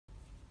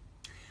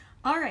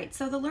All right,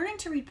 so the learning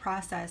to read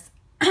process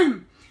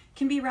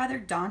can be rather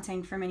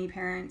daunting for many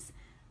parents,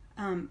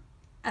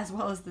 as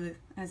well as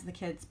the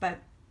kids, but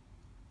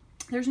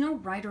there's no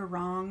right or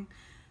wrong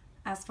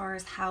as far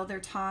as how they're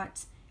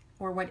taught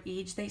or what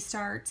age they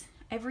start.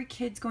 Every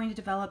kid's going to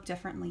develop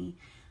differently,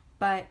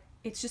 but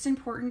it's just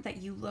important that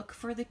you look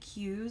for the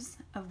cues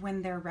of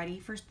when they're ready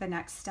for the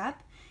next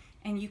step,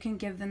 and you can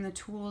give them the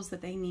tools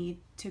that they need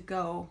to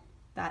go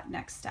that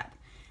next step.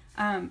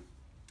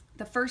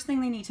 The first thing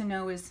they need to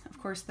know is,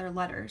 of course, their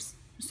letters.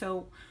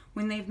 So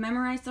when they've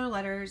memorized their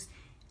letters,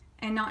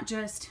 and not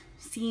just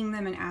seeing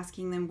them and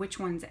asking them which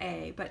one's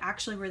A, but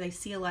actually where they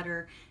see a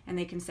letter and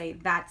they can say,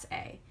 that's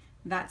A,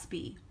 that's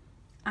B.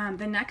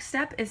 The next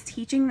step is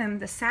teaching them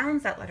the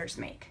sounds that letters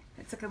make.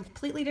 It's a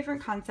completely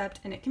different concept,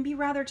 and it can be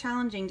rather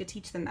challenging to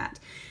teach them that.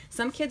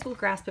 Some kids will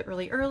grasp it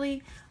really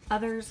early,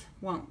 others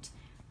won't.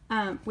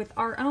 With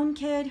our own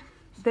kid,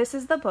 this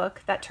is the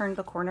book that turned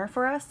the corner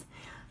for us.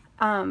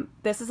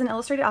 This is an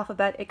illustrated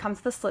alphabet. It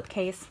comes with a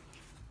slipcase,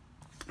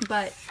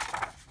 but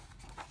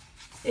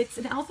it's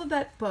an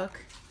alphabet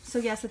book. So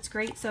yes, it's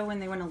great. So when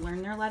they want to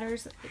learn their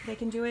letters, they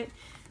can do it.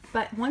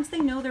 But once they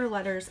know their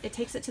letters, it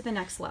takes it to the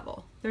next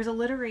level. There's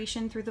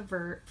alliteration through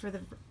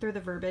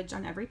the verbiage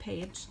on every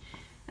page.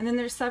 And then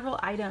there's several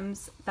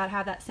items that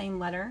have that same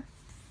letter.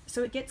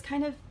 So it gets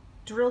kind of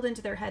drilled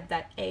into their head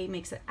that A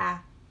makes an A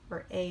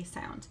or A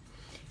sound.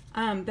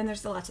 Then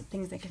there's lots of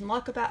things they can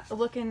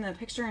look in the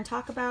picture and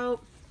talk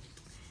about.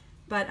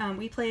 But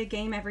we play a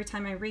game every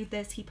time I read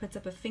this. He puts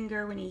up a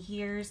finger when he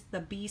hears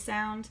the B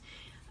sound.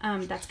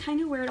 That's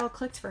kind of where it all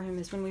clicked for him,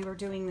 is when we were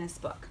doing this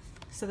book.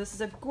 So this is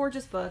a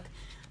gorgeous book.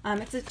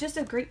 It's just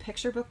a great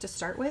picture book to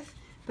start with,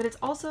 but it's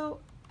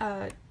also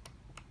a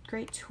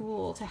great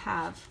tool to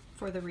have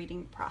for the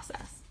reading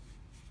process.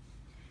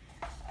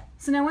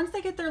 So now once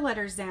they get their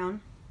letters down,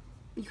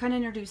 you kind of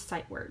introduce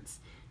sight words.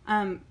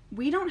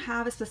 We don't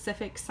have a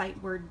specific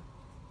sight word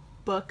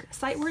book.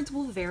 Sight words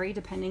will vary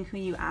depending who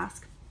you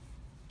ask.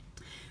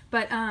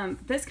 But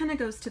this kind of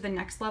goes to the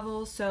next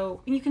level.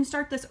 So you can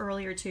start this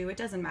earlier too. It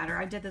doesn't matter.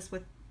 I did this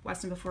with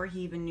Weston before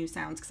he even knew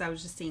sounds, because I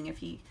was just seeing if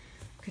he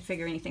could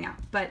figure anything out.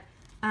 But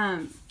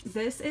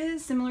this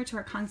is similar to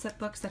our concept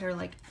books that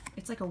are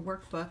it's like a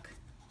workbook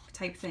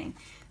type thing.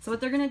 So what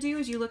they're going to do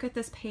is you look at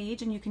this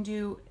page and you can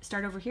do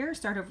start over here,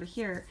 start over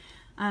here.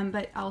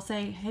 But I'll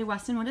say, hey,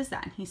 Weston, what is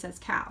that? And he says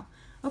cow.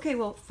 Okay,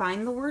 well,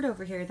 find the word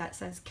over here that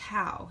says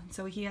cow. And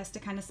so he has to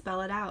kind of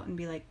spell it out and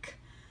be like,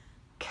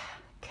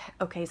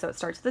 okay, so it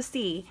starts with a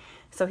C.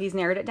 So he's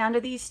narrowed it down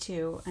to these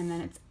two, and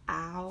then it's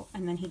ow,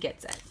 and then he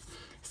gets it.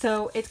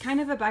 So it's kind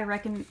of by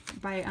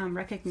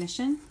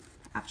recognition.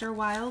 After a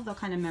while, they'll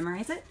kind of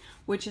memorize it,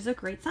 which is a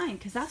great sign,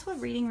 because that's what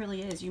reading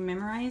really is. You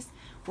memorize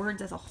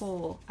words as a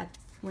whole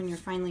when you're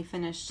finally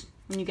finished,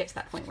 when you get to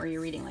that point where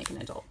you're reading like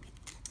an adult.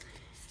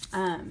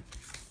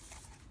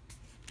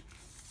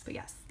 But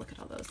yes, look at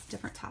all those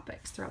different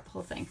topics throughout the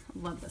whole thing. I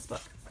love this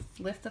book.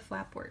 Lift the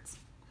flap words.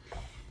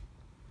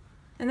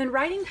 And then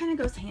writing kind of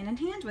goes hand in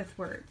hand with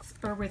words,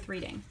 or with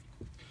reading.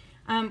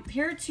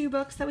 Here are two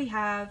books that we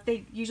have.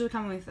 They usually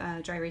come with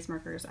dry erase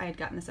markers. I had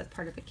gotten this as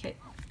part of the kit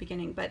at the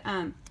beginning. But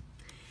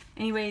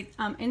anyway,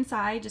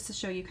 inside, just to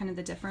show you kind of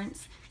the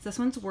difference. So this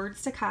one's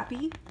words to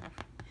copy.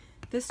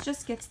 This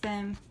just gets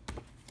them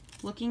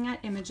looking at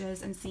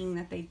images and seeing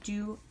that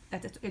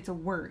it's a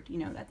word,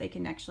 that they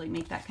can actually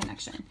make that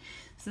connection.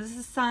 So this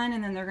is sun,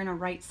 and then they're going to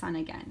write sun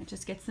again. It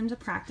just gets them to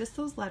practice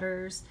those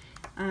letters.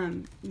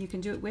 You can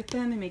do it with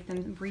them and make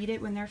them read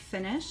it when they're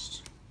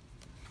finished.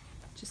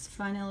 Just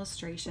fun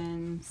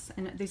illustrations.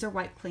 And these are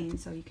wipe clean,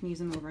 so you can use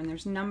them over. And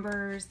there's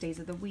numbers, days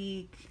of the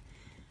week.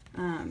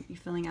 You're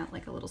filling out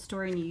like a little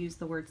story, and you use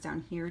the words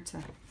down here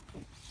to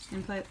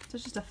input. So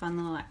it's just a fun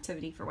little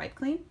activity for wipe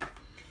clean.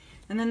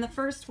 And then the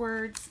first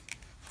words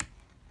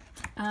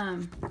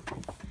kind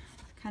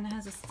of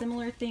has a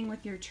similar thing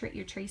with your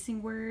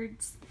tracing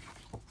words.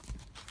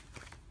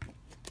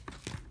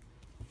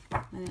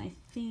 And I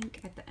think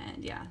at the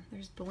end, yeah,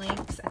 there's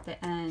blanks at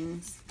the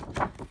end.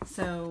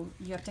 So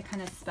you have to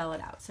kind of spell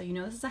it out. So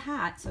this is a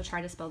hat, so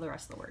try to spell the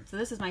rest of the words. So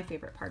this is my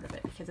favorite part of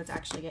it, because it's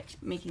actually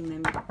making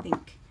them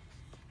think.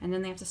 And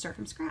then they have to start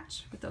from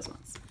scratch with those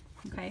ones.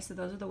 Okay, so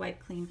those are the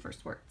wipe clean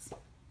first words.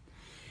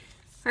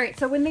 All right,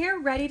 so when they're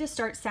ready to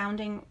start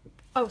sounding,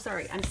 oh,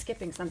 sorry, I'm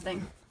skipping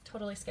something.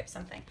 Totally skipped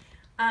something.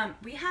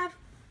 We have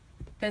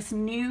this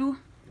new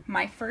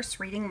My First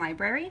Reading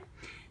library.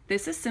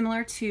 This is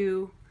similar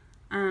to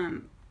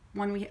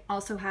one we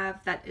also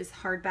have that is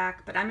hardback,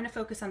 but I'm going to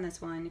focus on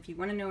this one. If you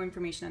want to know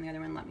information on the other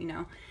one, let me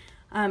know.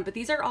 But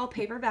these are all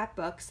paperback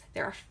books.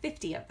 There are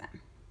 50 of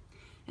them.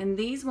 And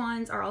these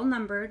ones are all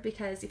numbered,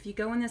 because if you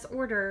go in this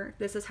order,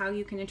 this is how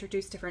you can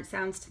introduce different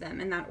sounds to them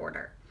in that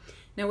order.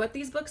 Now what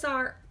these books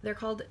are, they're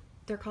called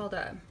hold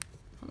on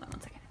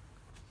one second.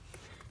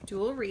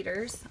 Dual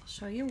readers. I'll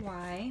show you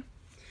why.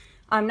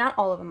 Not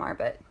all of them are,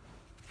 but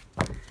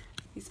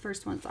these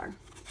first ones are.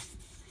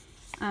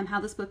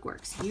 How this book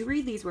works. You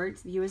read these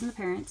words, you as the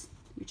parent,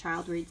 your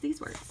child reads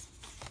these words.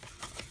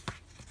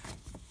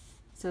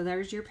 So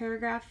there's your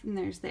paragraph and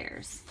there's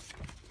theirs.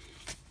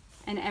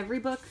 And every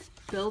book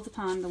builds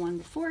upon the one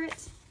before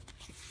it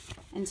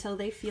until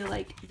they feel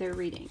like they're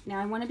reading. Now,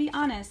 I want to be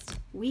honest,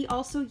 we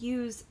also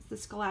use the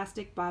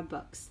Scholastic Bob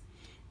books.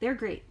 They're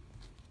great.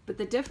 But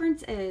the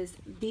difference is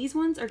these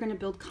ones are going to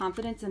build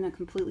confidence in a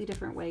completely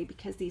different way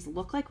because these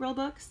look like real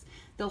books.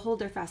 They'll hold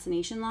their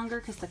fascination longer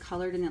because the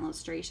colored and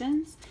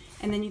illustrations.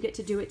 And then you get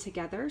to do it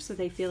together so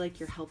they feel like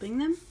you're helping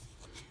them.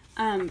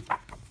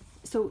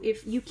 So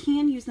if you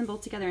can use them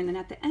both together, and then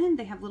at the end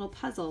they have little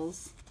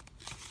puzzles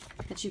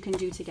that you can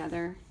do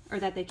together, or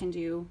that they can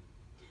do.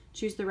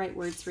 Choose the right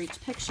words for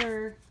each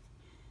picture,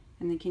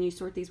 and then can you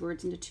sort these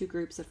words into 2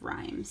 groups of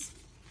rhymes.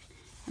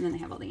 And then they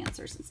have all the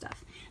answers and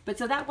stuff. But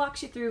so that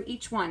walks you through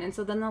each one. And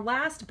so then the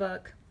last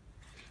book,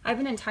 I have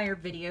an entire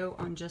video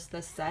on just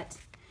this set.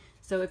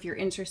 So if you're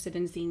interested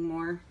in seeing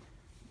more,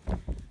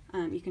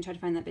 you can try to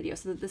find that video.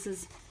 So this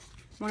is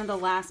one of the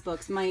last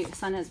books. My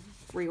son has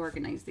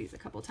reorganized these a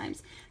couple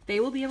times. They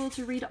will be able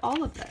to read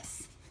all of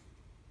this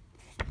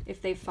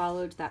if they've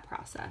followed that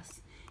process.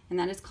 And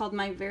that is called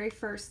my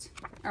first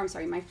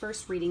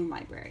reading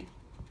library.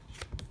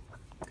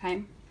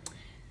 Okay.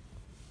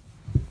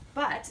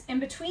 But in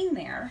between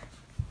there,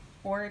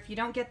 or if you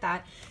don't get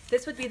that,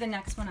 this would be the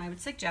next one I would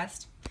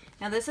suggest.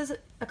 Now this is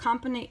a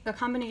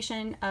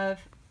combination of,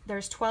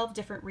 there's 12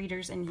 different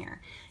readers in here.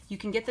 You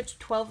can get the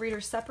 12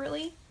 readers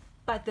separately,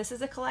 but this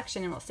is a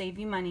collection and will save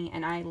you money,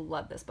 and I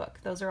love this book.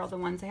 Those are all the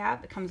ones I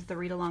have. It comes with the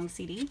read-along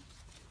CD.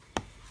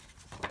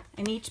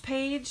 And each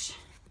page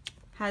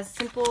has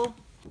simple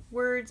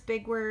words,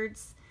 big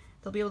words.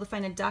 They'll be able to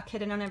find a duck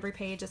hidden on every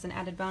page as an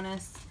added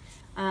bonus.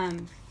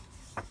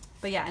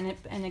 But yeah,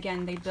 and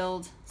again, they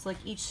build, so like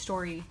each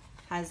story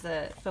has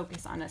a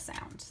focus on a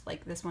sound.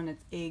 Like this one,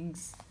 it's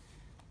Iggs,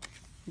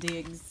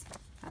 Digs,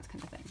 that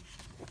kind of thing.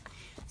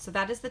 So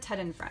that is the Ted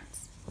and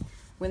Friends.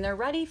 When they're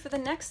ready for the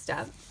next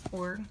step,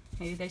 or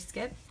maybe they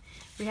skip,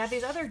 we have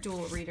these other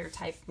dual reader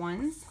type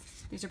ones.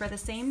 These are by the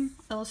same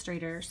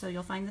illustrator, so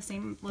you'll find the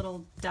same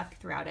little duck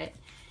throughout it.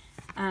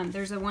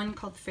 There's a one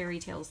called Fairy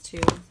Tales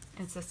too.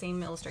 It's the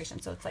same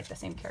illustration, so it's like the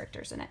same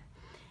characters in it.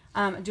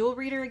 A dual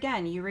reader,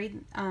 again, you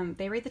read,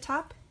 they read the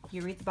top,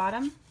 you read the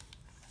bottom,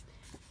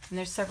 and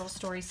there's several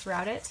stories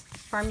throughout it.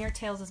 Farmyard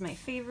Tales is my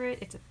favorite.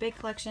 It's a big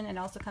collection. It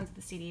also comes with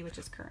the CD, which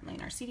is currently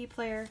in our CD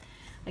player.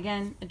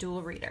 Again, a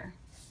dual reader.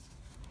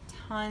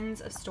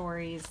 Tons of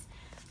stories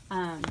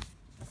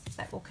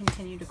that will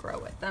continue to grow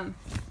with them.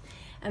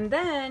 And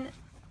then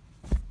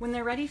when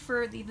they're ready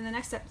for the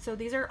next step, so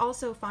these are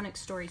also phonics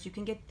stories. You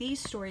can get these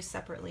stories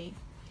separately,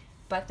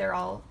 but they're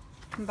all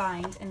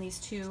combined in these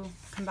 2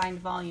 combined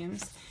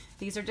volumes.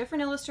 These are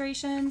different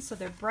illustrations, so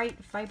they're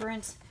bright,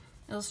 vibrant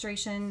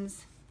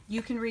illustrations.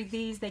 You can read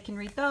these, they can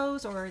read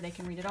those, or they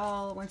can read it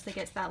all once they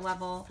get to that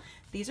level.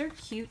 These are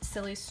cute,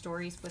 silly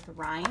stories with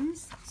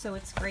rhymes, so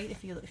it's great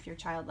if your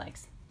child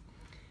likes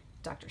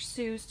Dr.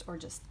 Seuss or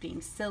just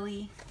being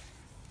silly.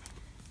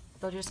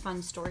 They're just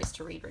fun stories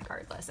to read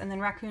regardless. And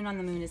then Raccoon on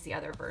the Moon is the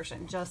other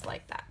version, just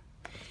like that.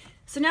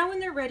 So now when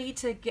they're ready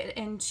to get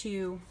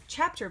into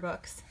chapter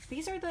books,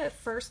 these are the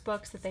first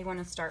books that they want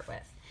to start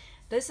with.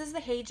 This is the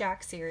Hey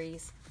Jack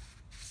series.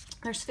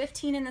 There's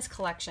 15 in this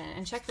collection,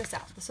 and check this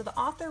out. So the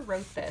author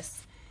wrote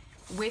this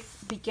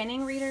with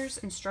beginning readers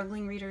and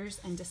struggling readers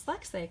and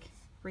dyslexic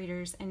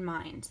readers in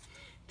mind.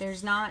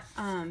 There's not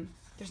too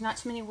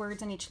many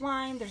words on each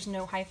line. There's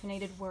no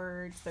hyphenated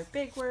words. They're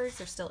big words.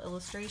 They're still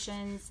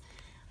illustrations.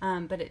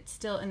 But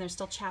there's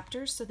still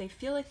chapters, so they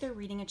feel like they're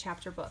reading a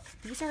chapter book.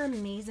 These are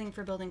amazing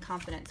for building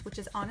confidence, which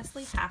is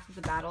honestly half of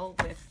the battle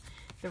with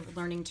the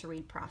learning to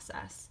read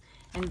process.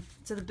 And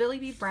so the Billie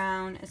B.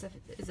 Brown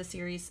is a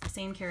series,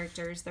 same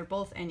characters. They're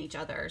both in each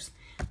other's.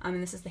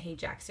 And this is the Hey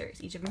Jack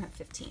series. Each of them have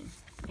 15.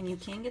 And you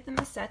can get them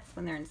as sets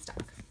when they're in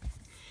stock.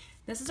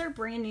 This is our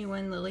brand new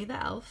one, Lily the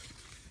Elf.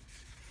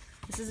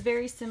 This is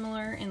very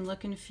similar in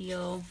look and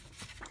feel.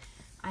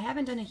 I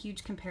haven't done a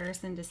huge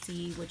comparison to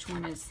see which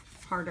one is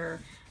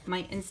harder.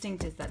 My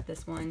instinct is that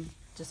this one,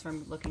 just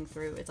from looking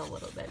through, is a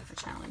little bit more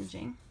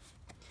challenging.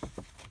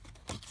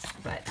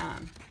 But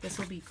this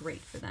will be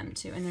great for them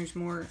too. And there's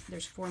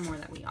 4 more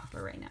that we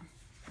offer right now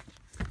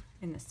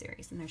in this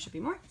series, and there should be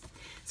more.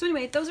 So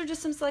anyway, those are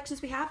just some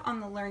selections we have on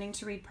the learning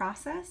to read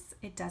process.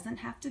 It doesn't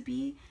have to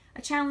be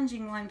a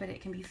challenging one, but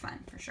it can be fun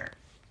for sure.